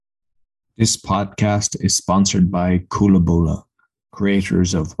This podcast is sponsored by Coolabola,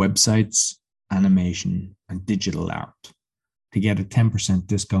 creators of websites, animation, and digital art. To get a 10%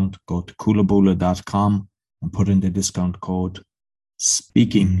 discount, go to coolabola.com and put in the discount code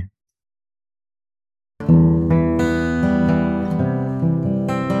SPEAKING.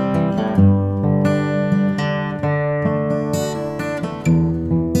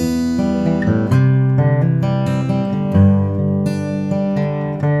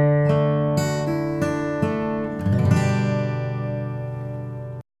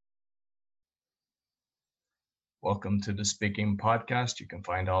 Welcome to the Speaking Podcast. You can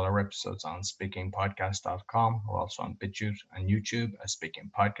find all our episodes on speakingpodcast.com. We're also on BitChute and YouTube as Speaking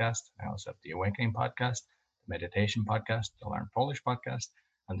Podcast. I also have the Awakening Podcast, the Meditation Podcast, the Learn Polish Podcast,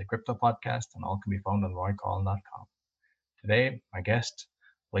 and the Crypto Podcast, and all can be found on roycall.com. Today, my guest,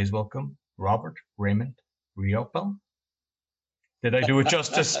 please welcome Robert Raymond Riopel. Did I do it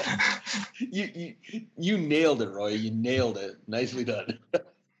justice? You nailed it, Roy. You nailed it. Nicely done.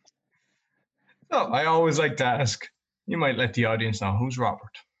 So I always like to ask, you might let the audience know, who's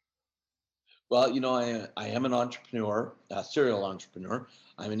Robert? Well, I am an entrepreneur, a serial entrepreneur.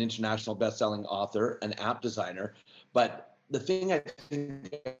 I'm an international best-selling author, an app designer. But the thing I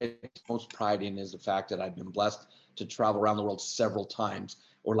think I take most pride in is the fact that I've been blessed to travel around the world several times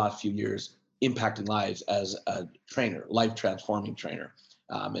over the last few years, impacting lives as a trainer, life-transforming trainer.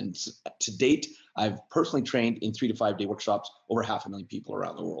 And to date, I've personally trained in 3 to 5 day workshops over 500,000 people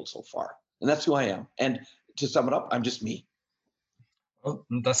around the world so far. And that's who I am. And to sum it up, I'm just me. Well,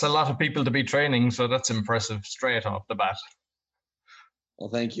 that's a lot of people to be training, so that's impressive straight off the bat. Well,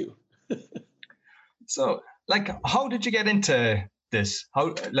 thank you. So, how did you get into this?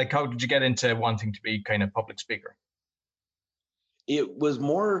 How did you get into wanting to be kind of public speaker? It was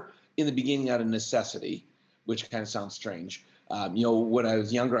more in the beginning out of necessity, which kind of sounds strange. When I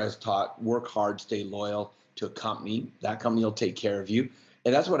was younger, I was taught work hard, stay loyal to a company. That company will take care of you.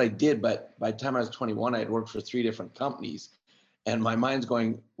 And that's what I did. But by the time I was 21, I had worked for 3 different companies. And my mind's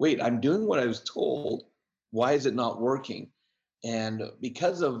going, wait, I'm doing what I was told. Why is it not working? And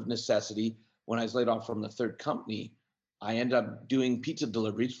because of necessity, when I was laid off from the 3rd company, I ended up doing pizza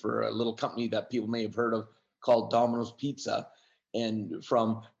deliveries for a little company that people may have heard of called Domino's Pizza. And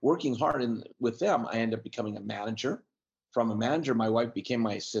from working hard with them, I ended up becoming a manager. From a manager, my wife became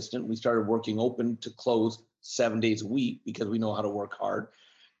my assistant. We started working open to close 7 days a week because we know how to work hard.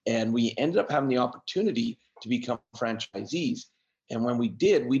 And we ended up having the opportunity to become franchisees. And when we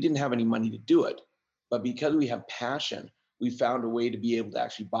did, we didn't have any money to do it. But because we have passion, we found a way to be able to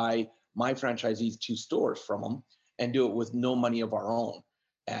actually buy my franchisees 2 stores from them and do it with no money of our own.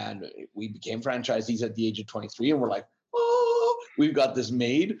 And we became franchisees at the age of 23. And we're like, oh, we've got this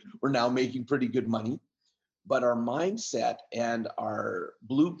made. We're now making pretty good money. But our mindset and our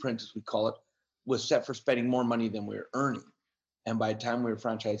blueprint, as we call it, was set for spending more money than we were earning. And by the time we were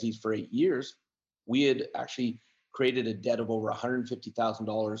franchisees for 8 years, we had actually created a debt of over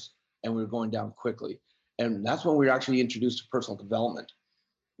 $150,000, and we were going down quickly. And that's when we were actually introduced to personal development.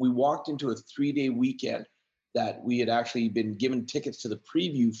 We walked into a 3-day weekend that we had actually been given tickets to the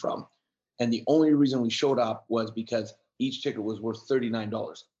preview from. And the only reason we showed up was because each ticket was worth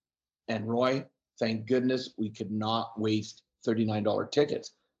 $39. And Roy, thank goodness we could not waste $39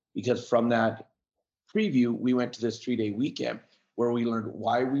 tickets, because from that preview, we went to this 3-day weekend where we learned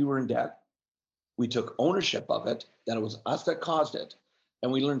why we were in debt. We took ownership of it, that it was us that caused it,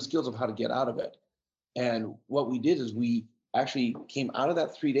 and we learned skills of how to get out of it. And what we did is we actually came out of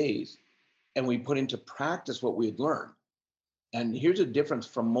that 3 days and we put into practice what we had learned. And here's a difference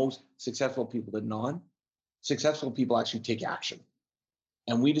from most successful people to non-successful people actually take action.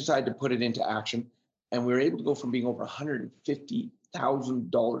 And we decided to put it into action, and we were able to go from being over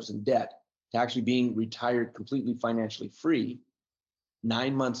 $150,000 in debt to actually being retired completely financially free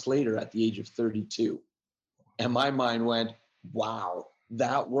 9 months later at the age of 32. And my mind went, wow,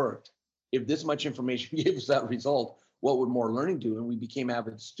 that worked. If this much information gave us that result, what would more learning do? And we became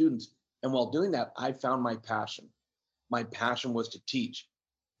avid students. And while doing that, I found my passion. My passion was to teach,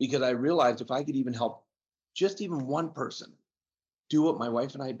 because I realized if I could even help just even one person do what my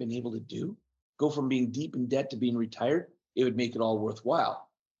wife and I had been able to do, go from being deep in debt to being retired, it would make it all worthwhile.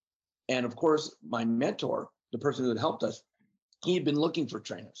 And of course, my mentor, the person who had helped us, he had been looking for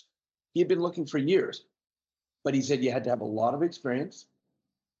trainers. He had been looking for years, but he said you had to have a lot of experience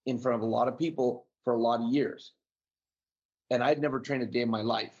in front of a lot of people for a lot of years. And I'd never trained a day in my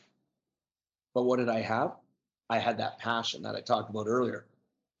life. But what did I have? I had that passion that I talked about earlier.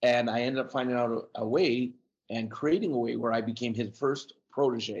 And I ended up finding out a way and creating a way where I became his first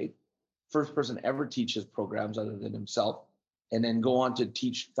protege, first person ever teach his programs other than himself. and then go on to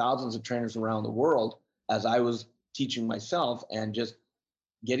teach thousands of trainers around the world as I was teaching myself and just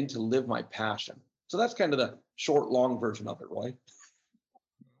getting to live my passion. So that's kind of the short, long version of it, Roy.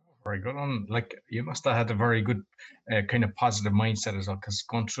 Very good. Like you must have had a very good kind of positive mindset as well, because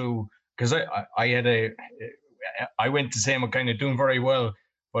going through, because I had I went the same, kind of doing very well,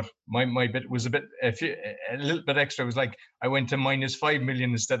 but my bit was a little bit extra. It was like I went to -5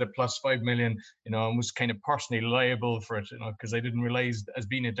 million instead of +5 million, and was kind of personally liable for it, because I didn't realize, as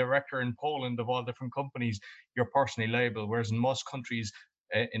being a director in Poland of all different companies, you're personally liable, whereas in most countries,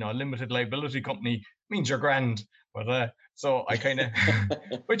 a limited liability company means you're grand. But so I kind of,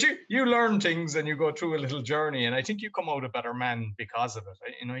 but you learn things and you go through a little journey, and I think you come out a better man because of it.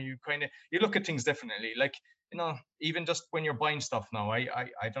 You look at things differently. Like, even just when you're buying stuff now, I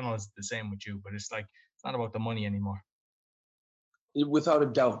don't know, it's the same with you, but it's like, it's not about the money anymore. Without a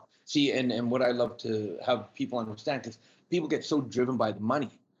doubt. See, and what I love to have people understand, because people get so driven by the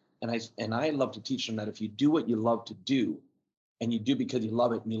money, and I love to teach them that if you do what you love to do, and you do because you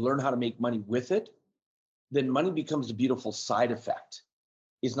love it, and you learn how to make money with it, then money becomes a beautiful side effect.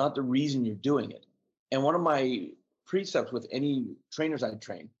 It's not the reason you're doing it. And one of my precepts with any trainers I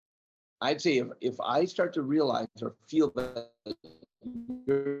train, I'd say if I start to realize or feel that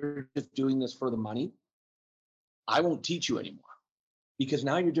you're just doing this for the money, I won't teach you anymore, because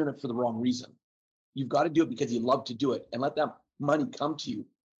now you're doing it for the wrong reason. You've got to do it because you love to do it, and let that money come to you.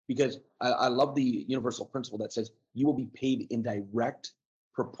 Because I love the universal principle that says you will be paid in direct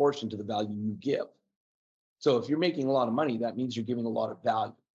proportion to the value you give. So if you're making a lot of money, that means you're giving a lot of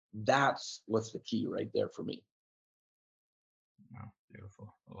value. That's what's the key right there for me. Oh,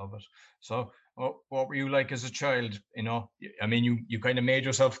 beautiful. I love it. So what were you like as a child? I mean, you kind of made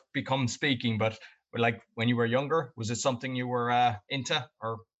yourself become speaking, but like when you were younger, was it something you were into,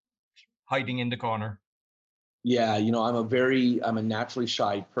 or hiding in the corner? Yeah, I'm a naturally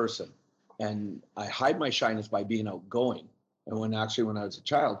shy person, and I hide my shyness by being outgoing. And when I was a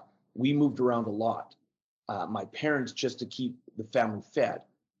child, we moved around a lot. My parents, just to keep the family fed,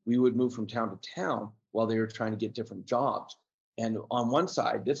 we would move from town to town while they were trying to get different jobs. And on one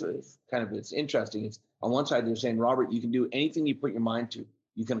side, it's interesting. It's on one side, they're saying, Robert, you can do anything you put your mind to.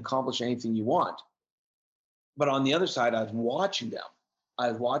 You can accomplish anything you want. But on the other side, I was watching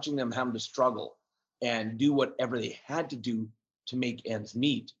them. Having to struggle and do whatever they had to do to make ends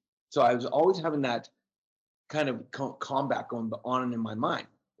meet. So I was always having that kind of combat going on in my mind.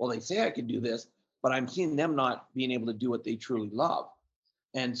 Well, they say I could do this, but I'm seeing them not being able to do what they truly love.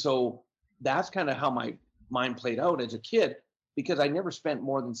 And so that's kind of how my mind played out as a kid, because I never spent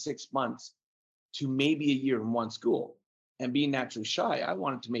more than 6 months to maybe a year in one school. And being naturally shy, I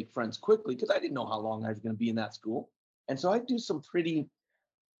wanted to make friends quickly because I didn't know how long I was going to be in that school. And so I do some pretty,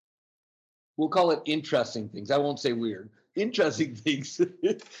 we'll call it interesting things. I won't say weird, interesting things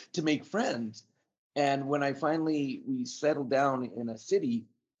to make friends. And when we settled down in a city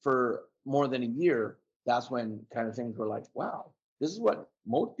for more than a year, that's when kind of things were like, wow, this is what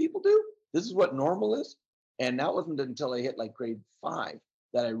most people do. This is what normal is. And that wasn't until I hit like grade 5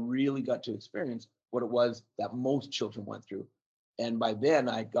 that I really got to experience what it was that most children went through. And by then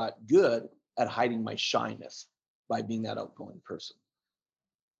I got good at hiding my shyness by being that outgoing person.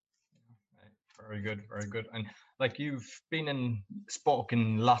 Very good, very good. And like, you've spoken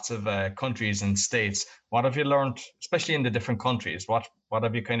in lots of countries and states. What have you learned, especially in the different countries? What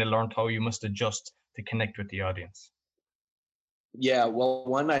have you kind of learned how you must adjust to connect with the audience? Yeah, well,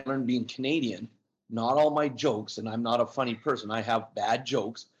 one, I learned being Canadian, not all my jokes, and I'm not a funny person, I have bad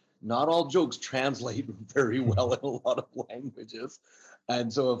jokes. Not all jokes translate very well in a lot of languages.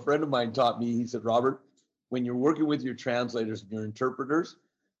 And so a friend of mine taught me, he said, Robert, when you're working with your translators and your interpreters,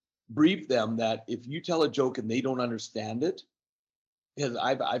 brief them that if you tell a joke and they don't understand it, because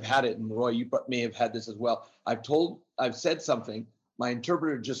I've had it, and Roy, you may have had this as well. I've said something, my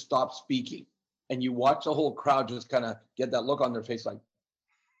interpreter just stopped speaking, and you watch the whole crowd just kind of get that look on their face, like,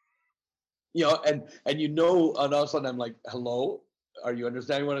 and and all of a sudden I'm like, hello, are you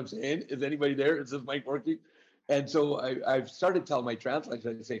understanding what I'm saying? Is anybody there? Is this mic working? And so I've started telling my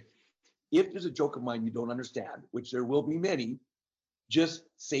translators, I say, if there's a joke of mine you don't understand, which there will be many, just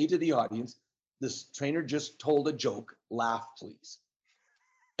say to the audience, this trainer just told a joke, laugh, please.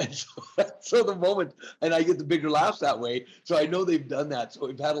 And so the moment, and I get the bigger laughs that way. So I know they've done that. So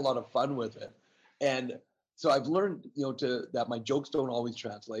we've had a lot of fun with it. And so I've learned, that my jokes don't always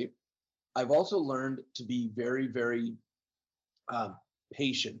translate. I've also learned to be very, very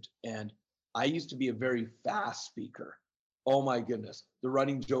patient. And I used to be a very fast speaker. Oh my goodness. The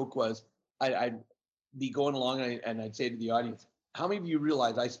running joke was I'd be going along and I'd say to the audience, how many of you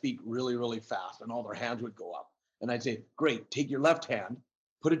realize I speak really, really fast? And all their hands would go up. And I'd say, great, take your left hand,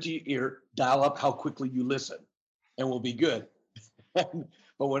 put it to your ear, dial up how quickly you listen, and we'll be good.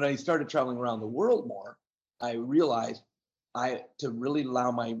 But when I started traveling around the world more, I realized to really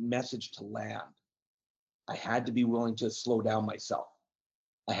allow my message to land, I had to be willing to slow down myself.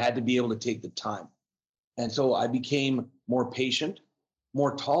 I had to be able to take the time. And so I became more patient,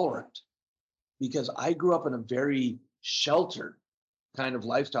 more tolerant, because I grew up in a very sheltered kind of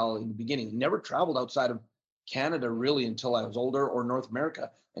lifestyle in the beginning. Never traveled outside of Canada really until I was older, or North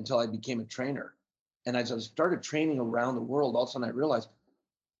America until I became a trainer. And as I started training around the world, all of a sudden I realized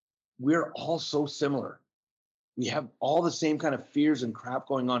we're all so similar. We have all the same kind of fears and crap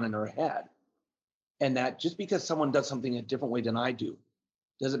going on in our head. And that just because someone does something a different way than I do,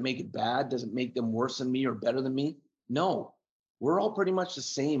 doesn't make it bad, doesn't make them worse than me or better than me. No, we're all pretty much the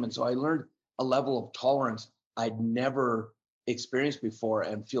same. And so I learned a level of tolerance I'd never experienced before,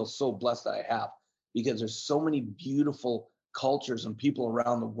 and feel so blessed that I have, because there's so many beautiful cultures and people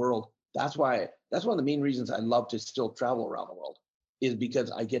around the world. That's one of the main reasons I love to still travel around the world, is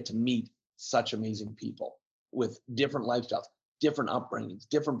because I get to meet such amazing people with different lifestyles, different upbringings,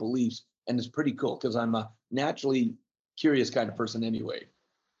 different beliefs. And it's pretty cool because I'm a naturally curious kind of person anyway.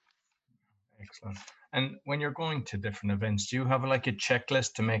 Excellent. And when you're going to different events, do you have like a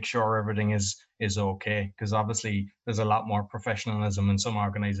checklist to make sure everything is okay? Because obviously there's a lot more professionalism in some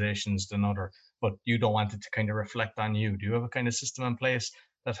organizations than other, but you don't want it to kind of reflect on you. Do you have a kind of system in place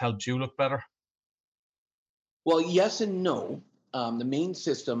that helps you look better? Well, yes and no. The main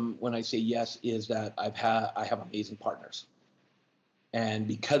system, when I say yes, is that I have amazing partners. And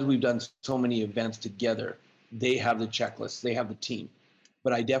because we've done so many events together, they have the checklist, they have the team.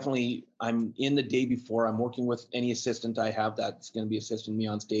 But I'm in the day before, I'm working with any assistant I have that's going to be assisting me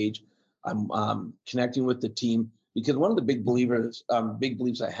on stage. I'm connecting with the team, because one of the big beliefs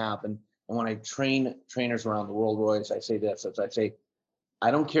I have, and when I train trainers around the world, Roy, I say this, as I say,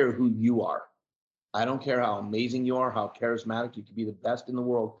 I don't care who you are. I don't care how amazing you are, how charismatic, you could be the best in the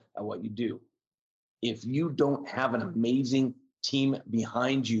world at what you do. If you don't have an amazing team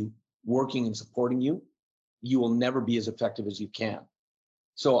behind you working and supporting you, you will never be as effective as you can.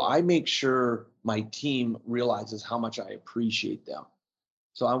 So I make sure my team realizes how much I appreciate them.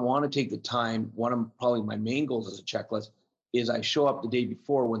 So I want to take the time. One of probably my main goals as a checklist is I show up the day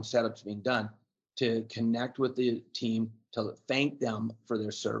before when setup's being done to connect with the team, to thank them for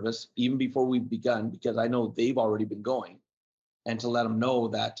their service, even before we've begun, because I know they've already been going, and to let them know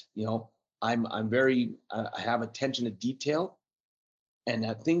that, I have attention to detail, and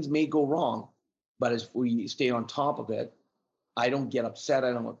that things may go wrong, but if we stay on top of it, I don't get upset.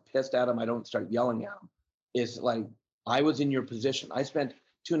 I don't get pissed at them. I don't start yelling at them. It's like, I was in your position. I spent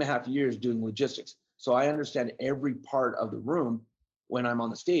 2.5 years doing logistics. So I understand every part of the room when I'm on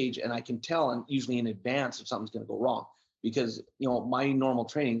the stage, and I can tell, and usually in advance, if something's going to go wrong, because, my normal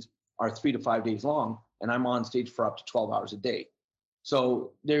trainings are 3 to 5 days long, and I'm on stage for up to 12 hours a day.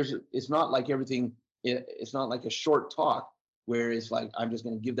 So it's not like it's not like a short talk where it's like, I'm just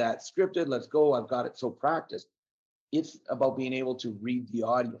going to give that scripted, let's go, I've got it so practiced. It's about being able to read the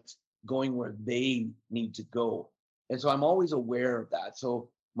audience, going where they need to go. And so I'm always aware of that. So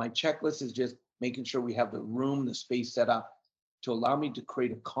my checklist is just making sure we have the room, the space set up to allow me to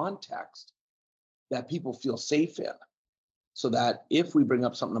create a context that people feel safe in, so that if we bring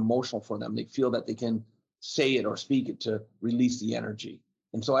up something emotional for them, they feel that they can say it or speak it to release the energy.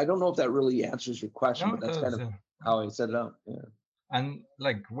 And so I don't know if that really answers your question, No, but it that's does, kind of yeah. how I set it up. Yeah. And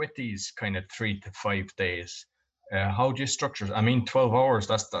like with these kind of 3 to 5 days, how do you structure it? I mean, 12 hours,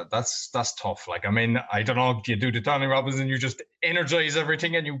 that's tough. Like, I mean, I don't know, do you do the Tony Robbins and you just energize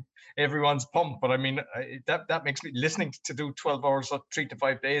everything and everyone's pumped? But I mean, that makes me, listening to do 12 hours for 3 to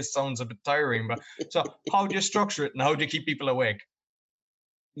 5 days sounds a bit tiring. But so how do you structure it, and how do you keep people awake?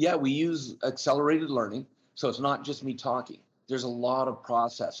 Yeah, we use accelerated learning. So it's not just me talking. There's a lot of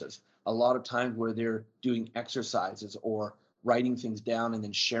processes, a lot of times where they're doing exercises or writing things down and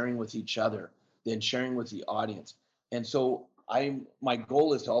then sharing with each other, then sharing with the audience. And so my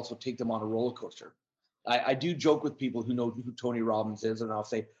goal is to also take them on a roller coaster. I do joke with people who know who Tony Robbins is, and I'll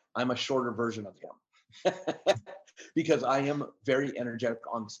say, I'm a shorter version of him because I am very energetic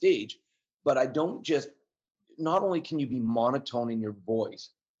on stage, but I don't just, not only can you be monotone in your voice,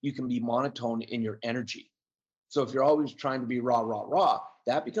 you can be monotone in your energy. So if you're always trying to be rah, rah, rah,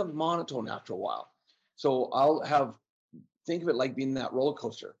 that becomes monotone after a while. So think of it like being that roller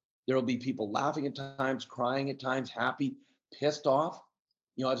coaster. There will be people laughing at times, crying at times, happy, pissed off.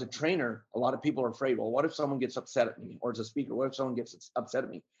 As a trainer, a lot of people are afraid, well, what if someone gets upset at me? Or as a speaker, what if someone gets upset at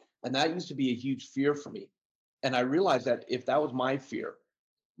me? And that used to be a huge fear for me. And I realized that if that was my fear,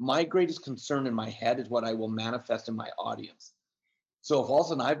 My greatest concern in my head is what I will manifest in my audience. So if all of a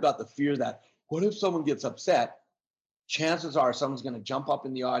sudden I've got the fear that, what if someone gets upset? Chances are someone's going to jump up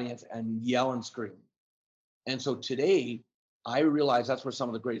in the audience and yell and scream. And so today, I realize that's where some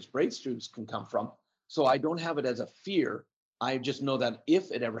of the greatest breakthroughs can come from. So I don't have it as a fear. I just know that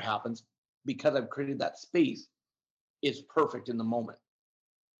if it ever happens, because I've created that space, it's perfect in the moment.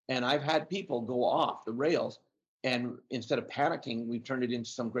 And I've had people go off the rails, and instead of panicking, we've turned it into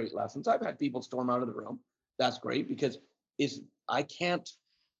some great lessons. I've had people storm out of the room. That's great because I can't,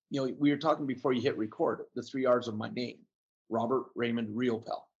 we were talking before you hit record, the 3 R's of my name, Robert Raymond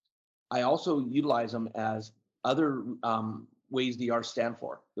Riopel. I also utilize them as other ways the R stand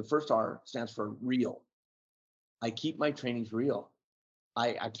for. The first R stands for real. I keep my trainings real.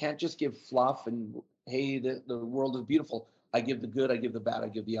 I can't just give fluff and, hey, the world is beautiful. I give the good, I give the bad, I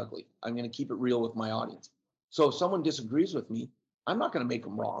give the ugly. I'm going to keep it real with my audience. So if someone disagrees with me, I'm not going to make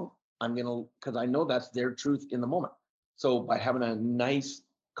them wrong. Because I know that's their truth in the moment. So by having a nice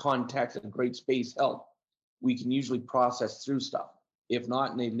context and a great space held, we can usually process through stuff. If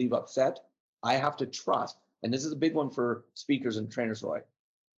not, and they leave upset, I have to trust. And this is a big one for speakers and trainers, Roy.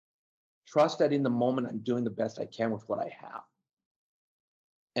 Trust that in the moment, I'm doing the best I can with what I have.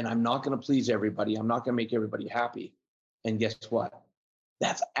 And I'm not going to please everybody. I'm not going to make everybody happy. And guess what?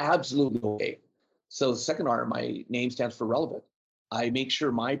 That's absolutely okay. So the second R, my name stands for relevant. I make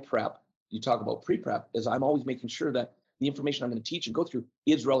sure my prep, you talk about pre-prep, is I'm always making sure that the information I'm going to teach and go through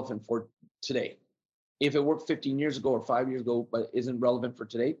is relevant for today. If it worked 15 years ago or 5 years ago, but isn't relevant for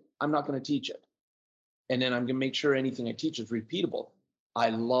today, I'm not going to teach it. And then I'm going to make sure anything I teach is repeatable. I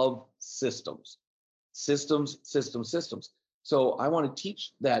love systems. Systems. So I want to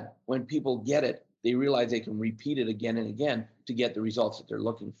teach that when people get it, they realize they can repeat it again and again to get the results that they're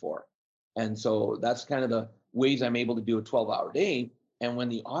looking for. And so that's kind of the ways I'm able to do a 12-hour day. And when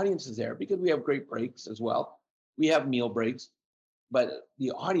the audience is there, because we have great breaks as well, we have meal breaks, but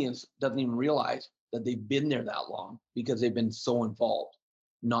the audience doesn't even realize that they've been there that long because they've been so involved,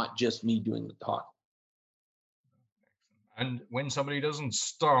 not just me doing the talk. And when somebody doesn't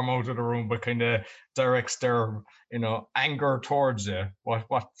storm out of the room but kind of directs their, anger towards you,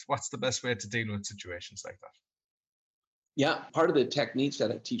 what's the best way to deal with situations like that? Yeah, part of the techniques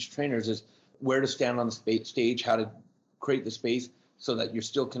that I teach trainers is where to stand on the stage, how to create the space so that you're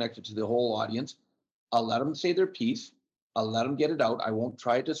still connected to the whole audience. I'll let them say their piece. I'll let them get it out. I won't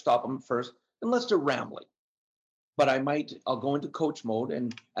try to stop them first unless they're rambling. But I'll go into coach mode.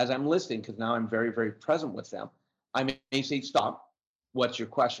 And as I'm listening, because now I'm very, very present with them, I may say, stop, what's your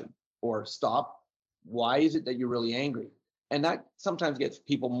question? Or stop, why is it that you're really angry? And that sometimes gets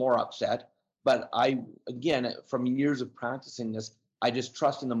people more upset. But again, from years of practicing this, I just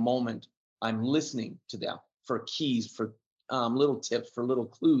trust in the moment. I'm listening to them for keys, for little tips, for little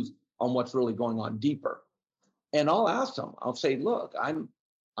clues on what's really going on deeper. And I'll ask them, I'll say, look,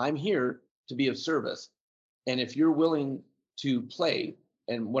 I'm here to be of service. And if you're willing to play,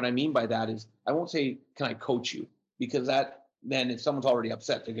 and what I mean by that is, I won't say, can I coach you? Because then if someone's already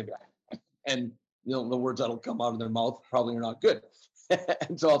upset, they're going to be like, and the words that'll come out of their mouth probably are not good.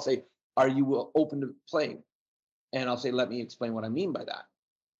 And so I'll say, are you open to playing? And I'll say, let me explain what I mean by that.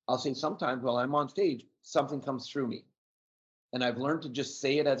 I'll say, sometimes while I'm on stage, something comes through me. And I've learned to just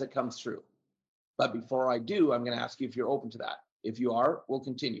say it as it comes through. But before I do, I'm going to ask you if you're open to that. If you are, we'll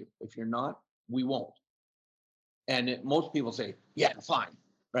continue. If you're not, we won't. And most people say, yeah, fine,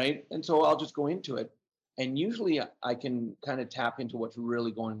 right? And so I'll just go into it. And usually I can kind of tap into what's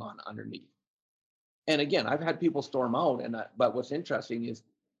really going on underneath. And again, I've had people storm out. But what's interesting is,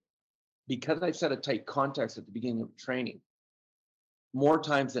 because I set a tight context at the beginning of training, more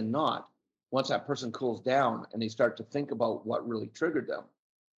times than not, once that person cools down and they start to think about what really triggered them,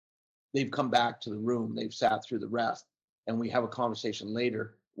 they've come back to the room, they've sat through the rest, and we have a conversation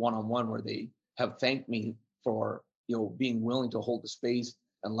later, one-on-one, where they have thanked me for being willing to hold the space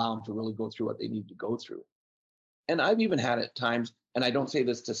and allow them to really go through what they need to go through. And I've even had at times, and I don't say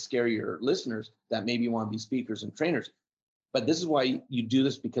this to scare your listeners that maybe you want to be speakers and trainers, but this is why you do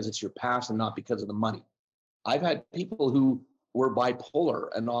this, because it's your passion, not because of the money. I've had people who were bipolar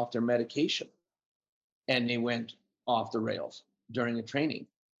and off their medication, and they went off the rails during a training,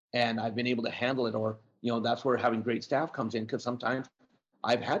 and I've been able to handle it. Or, that's where having great staff comes in, because sometimes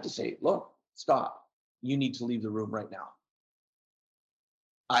I've had to say, look, stop, you need to leave the room right now.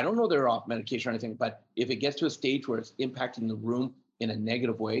 I don't know they're off medication or anything, but if it gets to a stage where it's impacting the room in a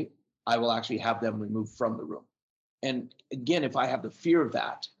negative way, I will actually have them removed from the room. And again, if I have the fear of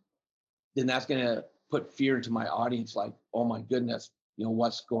that, then that's going to put fear into my audience, like, oh my goodness,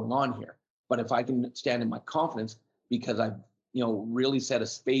 what's going on here? But if I can stand in my confidence, because I've really set a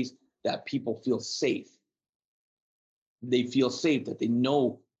space that people feel safe. They feel safe, that they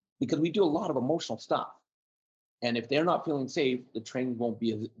know, because we do a lot of emotional stuff. And if they're not feeling safe, the training won't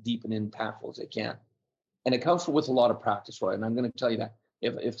be as deep and impactful as they can. And it comes with a lot of practice, Roy. And I'm going to tell you that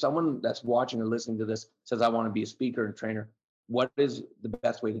if someone that's watching or listening to this says, I want to be a speaker and trainer, what is the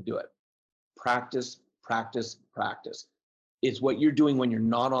best way to do it? Practice, practice, practice. It's what you're doing when you're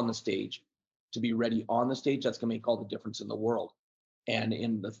not on the stage to be ready on the stage. That's going to make all the difference in the world. And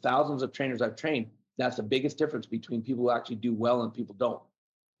in the thousands of trainers I've trained, that's the biggest difference between people who actually do well and people don't.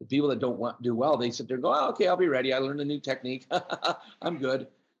 The people that don't do well, they sit there and go, oh, okay, I'll be ready. I learned a new technique. I'm good.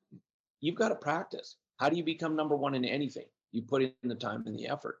 You've got to practice. How do you become number one in anything? You put in the time and the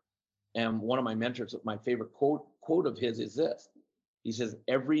effort. And one of my mentors, my favorite quote of his is this. He says,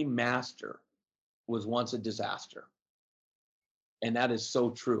 every master was once a disaster. And that is so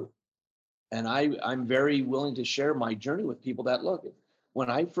true. And I'm very willing to share my journey with people that look. When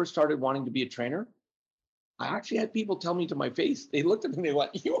I first started wanting to be a trainer, I actually had people tell me to my face. They looked at me and they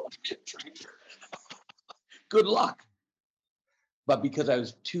went, you want to be a trainer? Good luck. But because I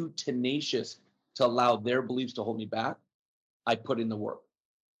was too tenacious to allow their beliefs to hold me back, I put in the work.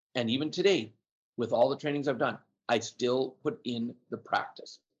 And even today, with all the trainings I've done, I still put in the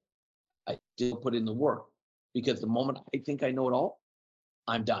practice. I still put in the work, because the moment I think I know it all,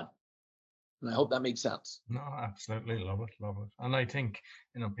 I'm done. And I hope that makes sense. No, absolutely. Love it. Love it. And I think,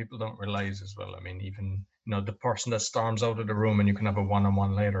 people don't realize as well. I mean, even, the person that storms out of the room and you can have a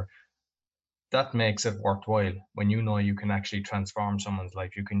one-on-one later, that makes it worthwhile when you can actually transform someone's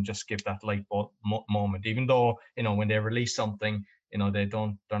life. You can just give that light bulb moment, even though, when they release something,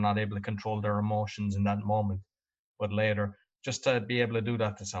 they're not able to control their emotions in that moment. But later, just to be able to do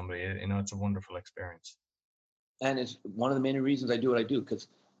that to somebody, it's a wonderful experience. And it's one of the many reasons I do what I do, because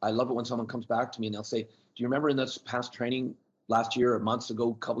I love it when someone comes back to me and they'll say, do you remember in this past training last year or months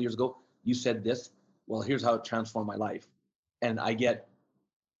ago, a couple years ago, you said this? Well, here's how it transformed my life. And I get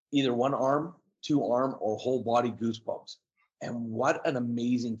either one arm, two arm, or whole body goosebumps. And what an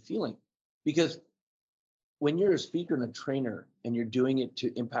amazing feeling. Because when you're a speaker and a trainer and you're doing it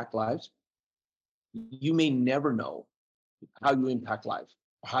to impact lives, you may never know how you impact lives,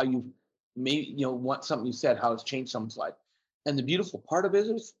 how you may, what something you said, how it's changed someone's life. And the beautiful part of it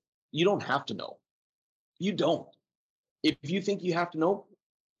is you don't have to know. You don't. If you think you have to know,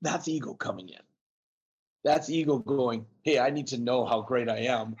 that's ego coming in. That's ego going, hey, I need to know how great I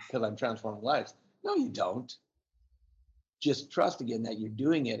am because I'm transforming lives. No, you don't. Just trust again that you're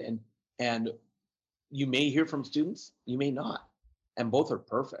doing it. And you may hear from students, you may not. And both are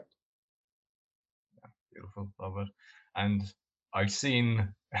perfect. Yeah, beautiful. Love it. And I've seen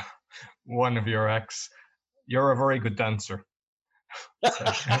one of your ex. You're a very good dancer.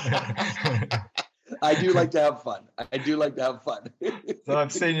 I do like to have fun. So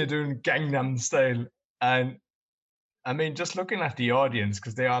I've seen you doing Gangnam Style, and I mean, just looking at the audience,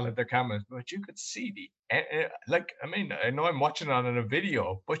 because they all had their cameras, but you could see I know I'm watching it on a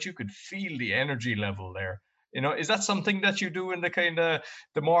video, but you could feel the energy level there. Is that something that you do in the kind of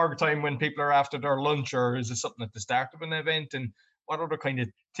the morgue time when people are after their lunch, or is it something at the start of an event? And what other kind of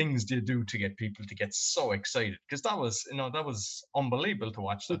things do you do to get people to get so excited? Because that was unbelievable to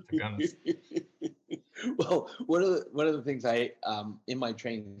watch that, to be honest. Well, one of the things I in my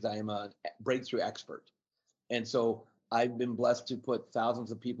trainings, I am a breakthrough expert, and so I've been blessed to put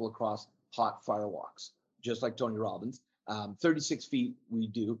thousands of people across hot firewalks, just like Tony Robbins. 36 feet we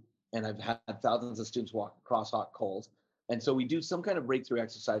do, and I've had thousands of students walk across hot coals. And so we do some kind of breakthrough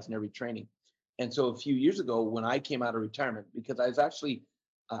exercise in every training. And so a few years ago, when I came out of retirement, because I was actually,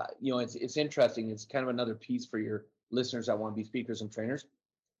 it's interesting. It's kind of another piece for your listeners that want to be speakers and trainers.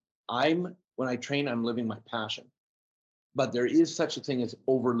 When I train, I'm living my passion. But there is such a thing as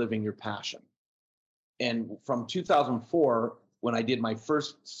overliving your passion. And from 2004, when I did my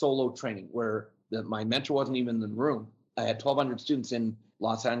first solo training, where my mentor wasn't even in the room, I had 1,200 students in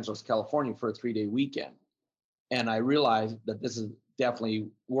Los Angeles, California for a 3-day weekend. And I realized that this is definitely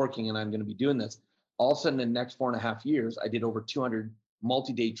working and I'm going to be doing this. All of a sudden, in the next 4.5 years, I did over 200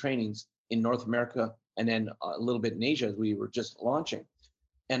 multi-day trainings in North America and then a little bit in Asia as we were just launching.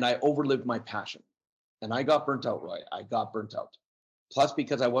 And I overlived my passion. And I got burnt out, Roy. I got burnt out. Plus,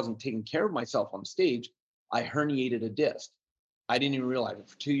 because I wasn't taking care of myself on stage, I herniated a disc. I didn't even realize it.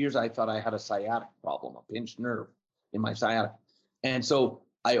 For 2 years, I thought I had a sciatic problem, a pinched nerve in my sciatic. And so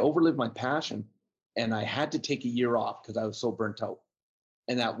I overlived my passion and I had to take a year off because I was so burnt out.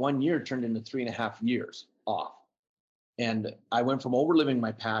 And that 1 year turned into 3.5 years off. And I went from overliving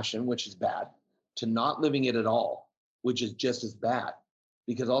my passion, which is bad, to not living it at all, which is just as bad.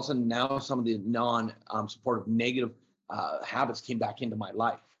 Because also now some of the non-supportive negative habits came back into my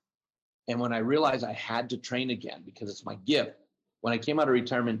life. And when I realized I had to train again because it's my gift, when I came out of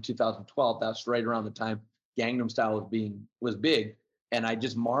retirement in 2012, that's right around the time Gangnam Style was big. And I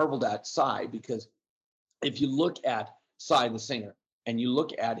just marveled at Psy, because if you look at Psy the singer and you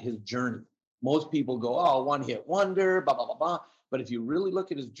look at his journey, most people go, oh, one hit wonder, blah, blah, blah, blah. But if you really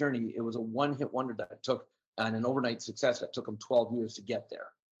look at his journey, it was a one hit wonder that took, and an overnight success that took him 12 years to get there,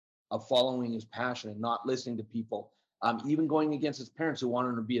 of following his passion and not listening to people, even going against his parents who wanted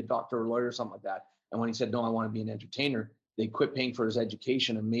him to be a doctor or lawyer or something like that. And when he said, no, I want to be an entertainer, they quit paying for his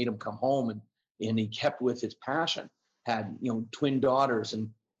education and made him come home. And he kept with his passion, had, twin daughters,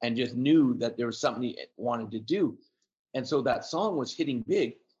 and just knew that there was something he wanted to do. And so that song was hitting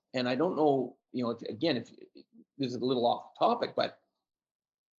big. And I don't know, again, if this is a little off topic, but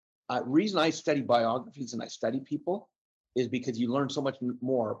reason I study biographies and I study people is because you learn so much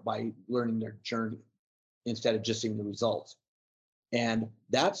more by learning their journey instead of just seeing the results. And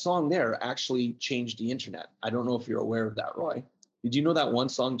that song there actually changed the internet. I don't know if you're aware of that, Roy. Did you know that one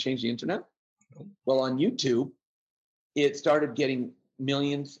song changed the internet? No. Well, on YouTube, it started getting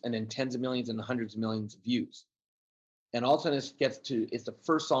millions and then tens of millions and hundreds of millions of views. And all of a sudden it's the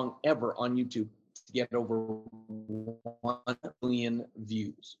first song ever on YouTube to get over 1 million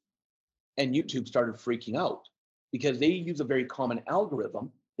views. And YouTube started freaking out because they use a very common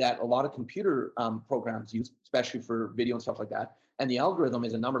algorithm that a lot of computer programs use, especially for video and stuff like that. And the algorithm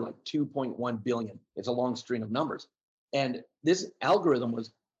is a number like 2.1 billion. It's a long string of numbers. And this algorithm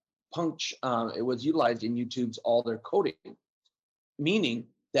was it was utilized in YouTube's all their coding, meaning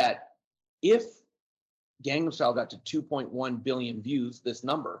that if Gangnam Style got to 2.1 billion views, this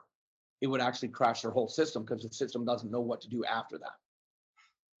number, it would actually crash their whole system because the system doesn't know what to do after that.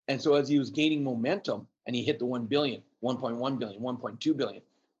 And so as he was gaining momentum and he hit the 1 billion, 1.1 billion, 1.2 billion,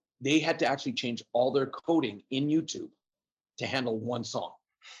 they had to actually change all their coding in YouTube to handle one song.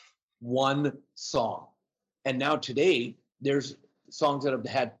 And now today, there's songs that have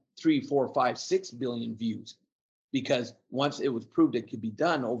had 3, 4, 5, 6 billion views, because once it was proved it could be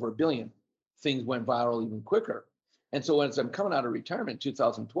done over 1 billion, things went viral even quicker. And so as I'm coming out of retirement in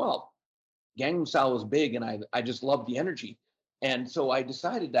 2012, Gangnam Style was big, and I just loved the energy. And so I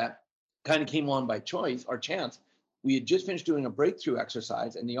decided, that kind of came on by choice or chance. We had just finished doing a breakthrough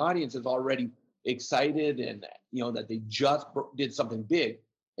exercise, and the audience is already excited, and that they just did something big.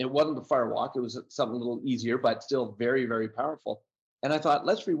 It wasn't the fire walk; it was something a little easier, but still very, very powerful. And I thought,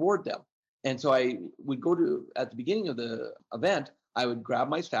 let's reward them. And so I would go to, at the beginning of the event, I would grab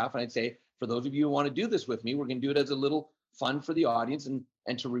my staff and I'd say, for those of you who want to do this with me, we're going to do it as a little fun for the audience and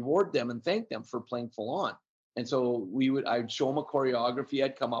to reward them and thank them for playing full on. And so I'd show them a choreography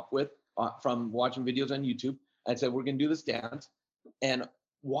I'd come up with from watching videos on YouTube. I'd say, we're going to do this dance, and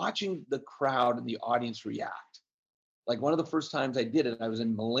watching the crowd and the audience react. Like one of the first times I did it, I was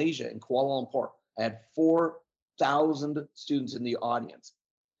in Malaysia, in Kuala Lumpur. I had 4,000 students in the audience.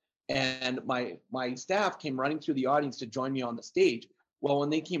 And my staff came running through the audience to join me on the stage. Well, when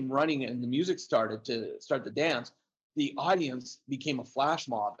they came running and the music started to start the dance, the audience became a flash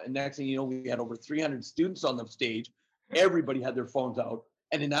mob. And next thing you know, we had over 300 students on the stage. Everybody had their phones out.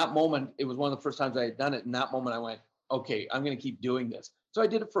 And in that moment, it was one of the first times I had done it. In that moment, I went, okay, I'm going to keep doing this. So I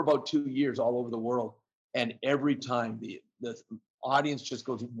did it for about 2 years all over the world. And every time the audience just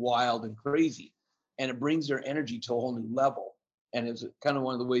goes wild and crazy, and it brings their energy to a whole new level. And it's kind of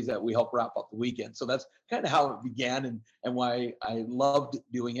one of the ways that we help wrap up the weekend. So that's kind of how it began, and why I loved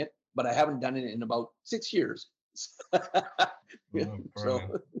doing it, but I haven't done it in about 6 years. No,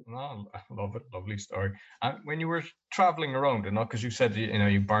 I love it. Lovely story. And when you were traveling around, because you said,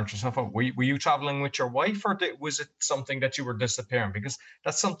 you burnt yourself out, were you traveling with your wife, or was it something that you were disappearing? Because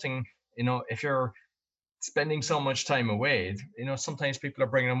that's something, if you're spending so much time away, sometimes people are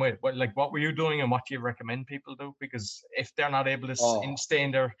bringing them with. What were you doing, and what do you recommend people do? Because if they're not able to stay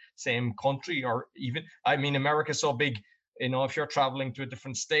in their same country, or even, America's so big, if you're traveling to a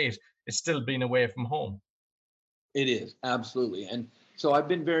different state, it's still being away from home. It is, absolutely. And so I've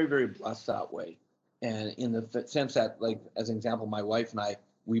been very, very blessed that way. And in the sense that, like, as an example, my wife and I,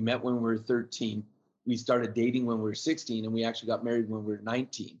 we met when we were 13. We started dating when we were 16, and we actually got married when we were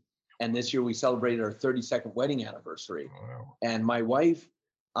 19. And this year we celebrated our 32nd wedding anniversary. Wow. And my wife,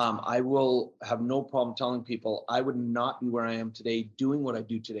 I will have no problem telling people, I would not be where I am today doing what I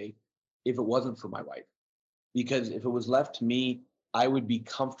do today if it wasn't for my wife. Because if it was left to me, I would be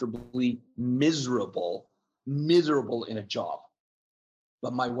comfortably miserable in a job.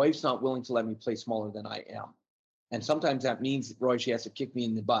 But my wife's not willing to let me play smaller than I am. And sometimes that means, Roy, she has to kick me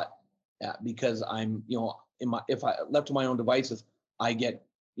in the butt because I'm, if I left to my own devices, I get,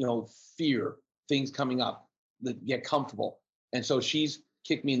 fear, things coming up, get comfortable. And so she's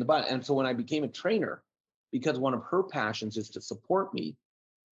kicked me in the butt. And so when I became a trainer, because one of her passions is to support me,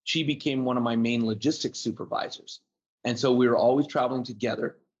 she became one of my main logistics supervisors. And so we were always traveling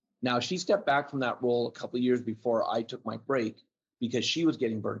together. Now she stepped back from that role a couple of years before I took my break because she was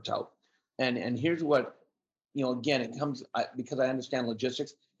getting burnt out. And here's what, again, it comes because I understand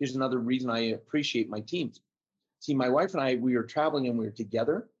logistics. Here's another reason I appreciate my teams. See, my wife and I, we were traveling and we were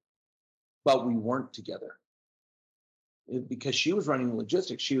together, but we weren't together. Because she was running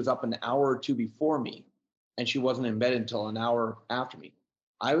logistics. She was up an hour or two before me, and she wasn't in bed until an hour after me.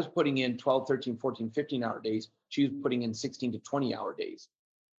 I was putting in 12, 13, 14, 15-hour days. She was putting in 16 to 20-hour days.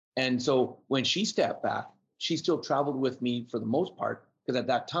 And so when she stepped back, she still traveled with me for the most part, because at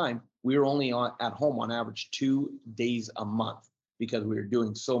that time, we were only at home on average 2 days a month because we were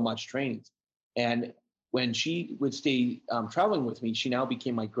doing so much trainings. And when she would stay traveling with me, she now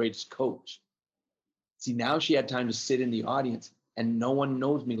became my greatest coach. See, now she had time to sit in the audience, and no one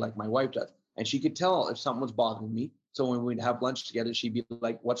knows me like my wife does. And she could tell if something was bothering me. So when we'd have lunch together, she'd be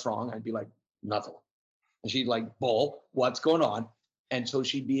like, "What's wrong?" I'd be like, "Nothing." And she'd like, "Bull, what's going on?" And so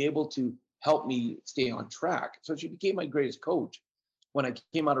she'd be able to help me stay on track. So she became my greatest coach. When I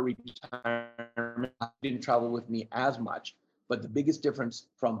came out of retirement, I didn't travel with me as much. But the biggest difference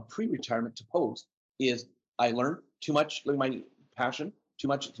from pre-retirement to post is I learned too much, like my passion, too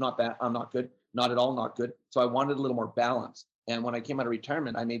much. It's not that I'm not good, not at all not good. So I wanted a little more balance. And when I came out of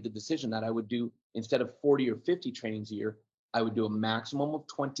retirement, I made the decision that I would do, instead of 40 or 50 trainings a year, I would do a maximum of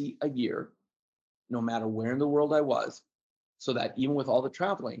 20 a year, no matter where in the world I was, so that even with all the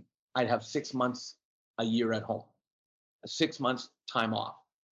traveling, I'd have 6 months a year at home, 6 months time off.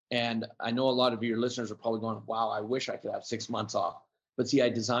 And I know a lot of your listeners are probably going, "Wow, I wish I could have 6 months off." But see, I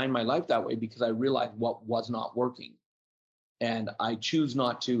designed my life that way because I realized what was not working. And I choose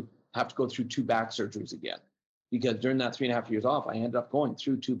not to have to go through 2 back surgeries again. Because during that 3.5 years off, I ended up going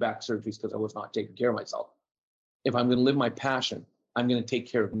through 2 back surgeries because I was not taking care of myself. If I'm going to live my passion, I'm going to take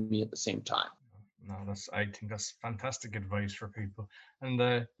care of me at the same time. No, I think that's fantastic advice for people.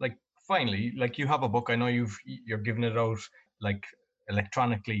 And finally, like, you have a book. I know you're giving it out like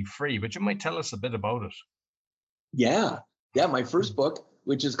electronically free, but you might tell us a bit about it. Yeah. My first book,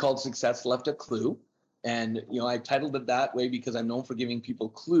 which is called Success Left a Clue. And, I titled it that way because I'm known for giving people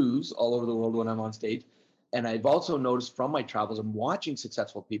clues all over the world when I'm on stage. And I've also noticed from my travels and watching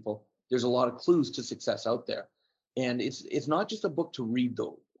successful people, there's a lot of clues to success out there. And it's not just a book to read,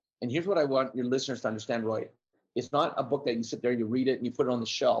 though. And here's what I want your listeners to understand, Roy. It's not a book that you sit there, you read it, and you put it on the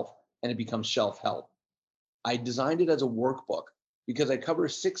shelf, and it becomes shelf help. I designed it as a workbook because I cover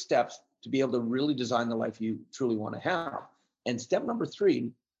 6 steps to be able to really design the life you truly want to have. And step number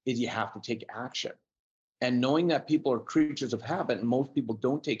 3 is you have to take action. And knowing that people are creatures of habit and most people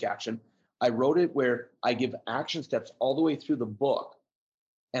don't take action, I wrote it where I give action steps all the way through the book.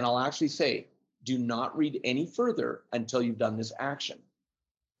 And I'll actually say, do not read any further until you've done this action.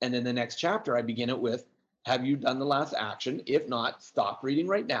 And then the next chapter, I begin it with, have you done the last action? If not, stop reading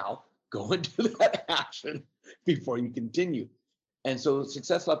right now, go and do that action before you continue. And so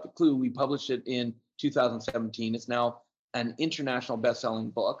Success Left a Clue, we published it in 2017. It's now an international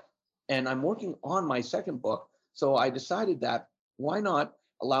best-selling book. And I'm working on my second book. So I decided that why not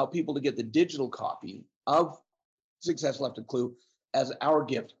allow people to get the digital copy of Success Left a Clue as our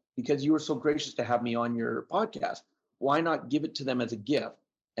gift? Because you were so gracious to have me on your podcast. Why not give it to them as a gift?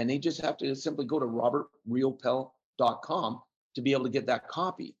 And they just have to simply go to robertriopel.com to be able to get that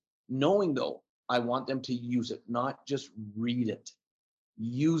copy. Knowing, though, I want them to use it, not just read it.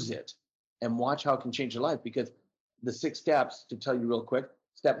 Use it and watch how it can change your life. Because the 6 steps, to tell you real quick,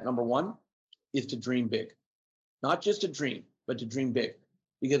 step number 1 is to dream big. Not just to dream, but to dream big.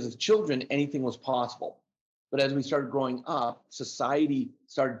 Because as children, anything was possible. But as we started growing up, society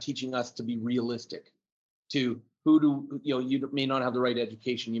started teaching us to be realistic, to you may not have the right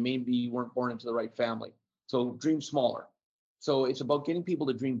education. You weren't born into the right family. So dream smaller. So it's about getting people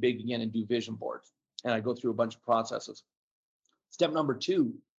to dream big again and do vision boards. And I go through a bunch of processes. Step number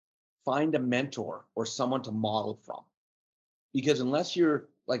 2, find a mentor or someone to model from. Because unless you're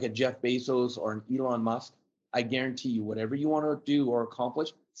like a Jeff Bezos or an Elon Musk, I guarantee you, whatever you want to do or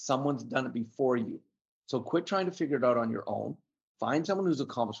accomplish, someone's done it before you. So quit trying to figure it out on your own. Find someone who's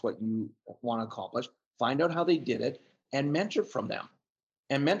accomplished what you want to accomplish. Find out how they did it and mentor from them.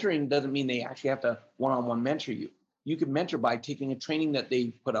 And mentoring doesn't mean they actually have to one-on-one mentor you. You can mentor by taking a training that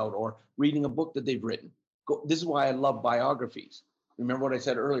they've put out or reading a book that they've written. This is why I love biographies. Remember what I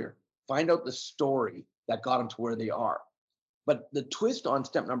said earlier? Find out the story that got them to where they are. But the twist on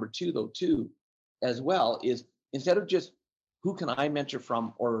step number 2, though, too, as well, is instead of just who can I mentor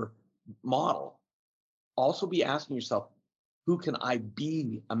from or model, also be asking yourself, who can I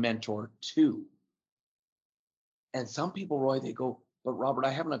be a mentor to? And some people, Roy, they go, but Robert, I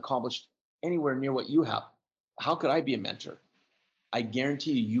haven't accomplished anywhere near what you have. How could I be a mentor? I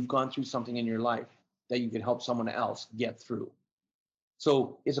guarantee you've gone through something in your life that you can help someone else get through.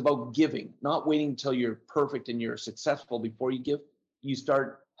 So it's about giving, not waiting until you're perfect and you're successful before you give. You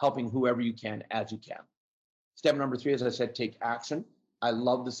start helping whoever you can as you can. Step number 3, as I said, take action. I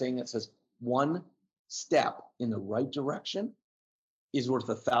love the saying that says, one step in the right direction is worth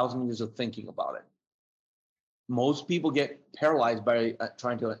 1,000 years of thinking about it. Most people get paralyzed by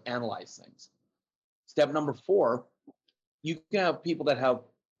trying to analyze things. Step number 4, you can have people that have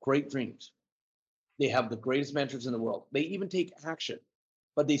great dreams. They have the greatest mentors in the world. They even take action,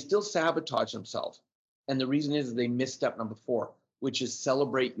 but they still sabotage themselves. And the reason is they miss step number 4, which is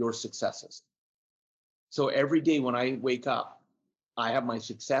celebrate your successes. So every day when I wake up, I have my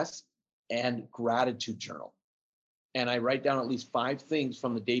success and gratitude journal. And I write down at least 5 things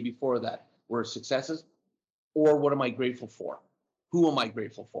from the day before that were successes, or what am I grateful for? Who am I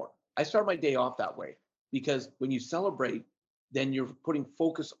grateful for? I start my day off that way, because when you celebrate, then you're putting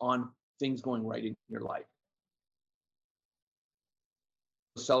focus on things going right in your life.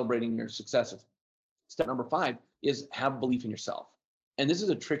 Celebrating your successes. Step number 5 is have belief in yourself. And this is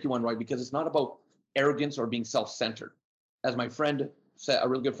a tricky one, right? Because it's not about arrogance or being self-centered. As my friend said, a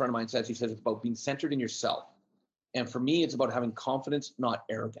really good friend of mine says, he says it's about being centered in yourself. And for me, it's about having confidence, not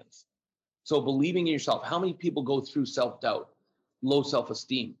arrogance. So believing in yourself. How many people go through self-doubt, low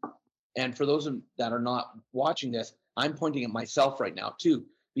self-esteem? And for those that are not watching this, I'm pointing at myself right now too,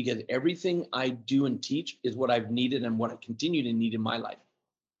 because everything I do and teach is what I've needed and what I continue to need in my life.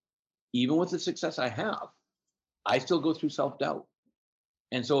 Even with the success I have, I still go through self-doubt.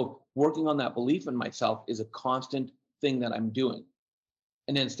 And so working on that belief in myself is a constant thing that I'm doing.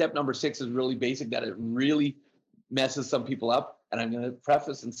 And then step number 6 is really basic, that it really messes some people up. And I'm going to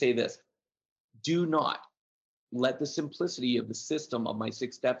preface and say this: do not let the simplicity of the system of my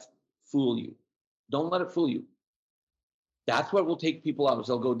 6 steps fool you. Don't let it fool you. That's what will take people out, is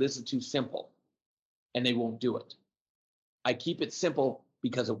they'll go, this is too simple, and they won't do it. I keep it simple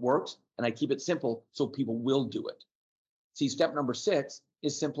because it works, and I keep it simple so people will do it. See, step number 6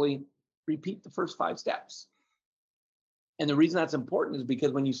 is simply repeat the first 5 steps. And the reason that's important is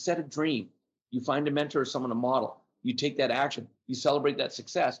because when you set a dream, you find a mentor or someone to model, you take that action, you celebrate that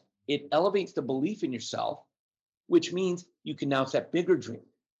success, it elevates the belief in yourself, which means you can now set bigger dreams,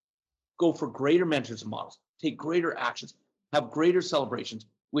 go for greater mentors and models, take greater actions, have greater celebrations,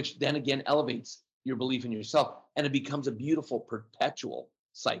 which then again elevates your belief in yourself, and it becomes a beautiful perpetual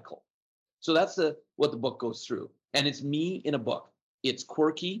cycle. So that's what the book goes through. And it's me in a book. It's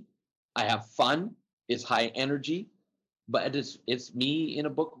quirky, I have fun, it's high energy, but it's me in a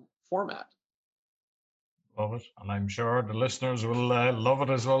book format. Love it, and I'm sure the listeners will love it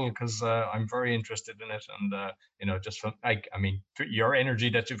as well, because I'm very interested in it. And just from your energy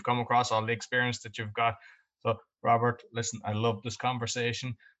that you've come across, all the experience that you've got. So Robert, listen, I love this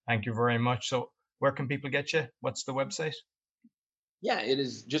conversation. Thank you very much. So where can people get you? What's the website? Yeah, it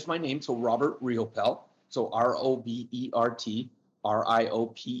is just my name. So Robert Riopel. So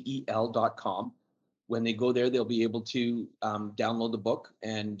RobertRiopel.com. When they go there, they'll be able to download the book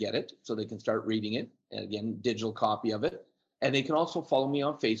and get it, so they can start reading it. And again, digital copy of it. And they can also follow me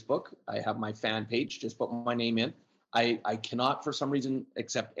on Facebook. I have my fan page. Just put my name in. I cannot, for some reason,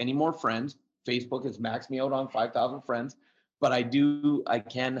 accept any more friends. Facebook has maxed me out on 5,000 friends. But I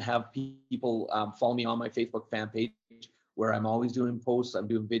can have people follow me on my Facebook fan page, where I'm always doing posts, I'm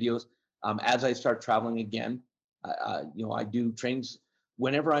doing videos. As I start traveling again, I do trainings.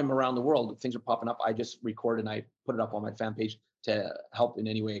 Whenever I'm around the world, if things are popping up, I just record and I put it up on my fan page to help in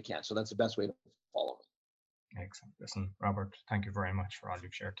any way I can. So that's the best way to follow me. Excellent. Listen, Robert, thank you very much for all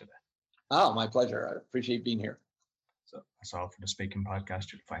you've shared today. Oh, my pleasure. I appreciate being here. So that's all for the Speaking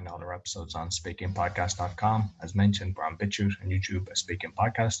Podcast. You'll find all our episodes on speakingpodcast.com. As mentioned, we're on BitChute and YouTube as Speaking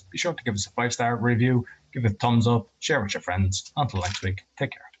Podcast. Be sure to give us a 5-star review, give it a thumbs up, share with your friends. Until next week,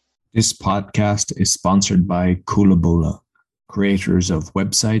 take care. This podcast is sponsored by Coolabola, creators of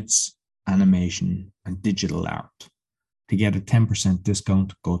websites, animation, and digital art. To get a 10%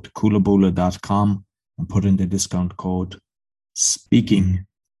 discount, go to coolabola.com and put in the discount code SPEAKING.